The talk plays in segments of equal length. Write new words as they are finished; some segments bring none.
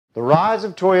The rise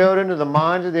of Toyota into the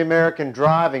minds of the American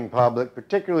driving public,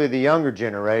 particularly the younger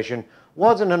generation,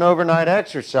 wasn't an overnight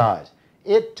exercise.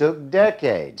 It took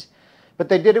decades. But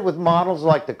they did it with models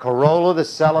like the Corolla, the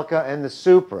Celica, and the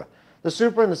Supra. The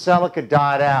Supra and the Celica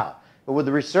died out. But with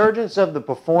the resurgence of the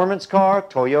performance car,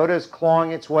 Toyota is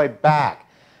clawing its way back.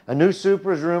 A new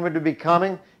Supra is rumored to be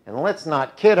coming, and let's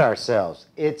not kid ourselves,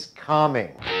 it's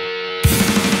coming.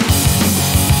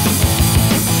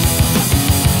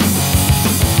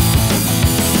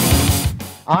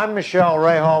 I'm Michelle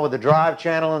Rahal with the Drive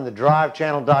Channel and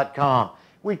thedrivechannel.com.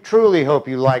 We truly hope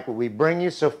you like what we bring you,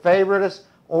 so favorite us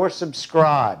or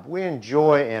subscribe. We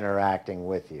enjoy interacting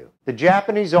with you. The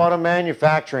Japanese auto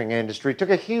manufacturing industry took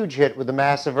a huge hit with the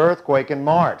massive earthquake in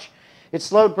March. It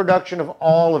slowed production of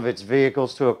all of its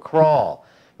vehicles to a crawl.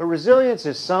 But resilience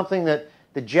is something that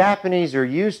the Japanese are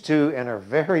used to and are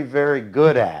very, very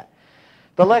good at.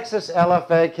 The Lexus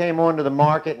LFA came onto the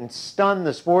market and stunned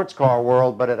the sports car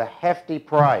world, but at a hefty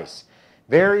price.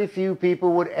 Very few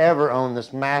people would ever own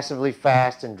this massively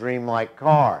fast and dreamlike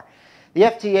car. The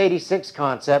FT86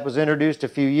 concept was introduced a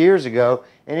few years ago,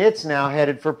 and it's now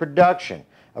headed for production,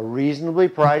 a reasonably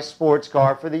priced sports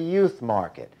car for the youth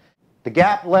market. The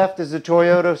gap left is the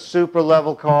Toyota Supra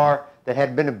level car that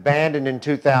had been abandoned in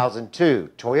 2002.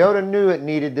 Toyota knew it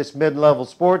needed this mid-level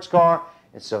sports car,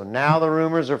 and so now the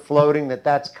rumors are floating that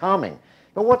that's coming.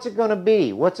 But what's it going to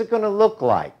be? What's it going to look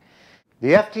like?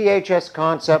 The FTHS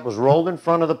concept was rolled in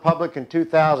front of the public in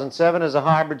 2007 as a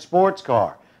hybrid sports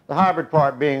car, the hybrid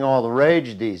part being all the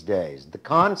rage these days. The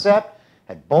concept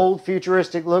had bold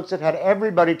futuristic looks. It had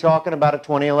everybody talking about a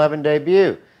 2011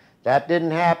 debut. That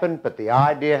didn't happen, but the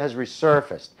idea has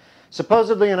resurfaced.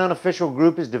 Supposedly an unofficial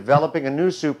group is developing a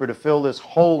new Supra to fill this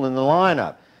hole in the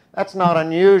lineup. That's not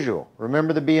unusual.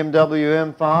 Remember the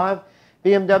BMW M5?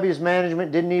 BMW's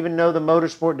management didn't even know the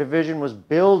motorsport division was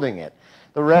building it.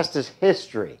 The rest is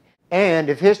history. And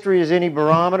if history is any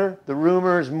barometer, the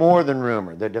rumor is more than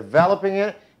rumor. They're developing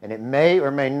it, and it may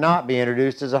or may not be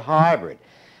introduced as a hybrid.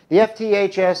 The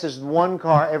FTHS is one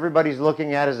car everybody's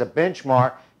looking at as a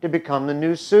benchmark to become the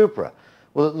new Supra.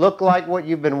 Will it look like what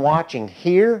you've been watching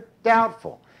here?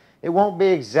 Doubtful. It won't be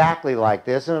exactly like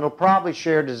this, and it'll probably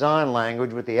share design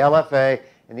language with the LFA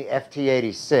and the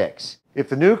FT86. If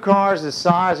the new car is the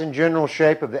size and general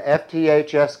shape of the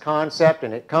FTHS concept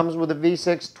and it comes with a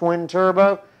V6 twin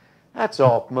turbo, that's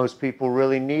all most people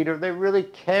really need or they really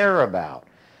care about.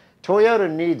 Toyota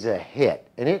needs a hit,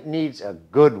 and it needs a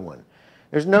good one.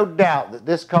 There's no doubt that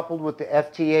this coupled with the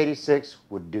FT86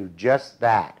 would do just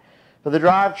that. For the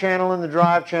Drive Channel and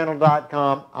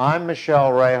thedrivechannel.com, I'm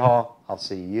Michelle Rahal. I'll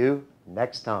see you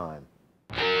next time.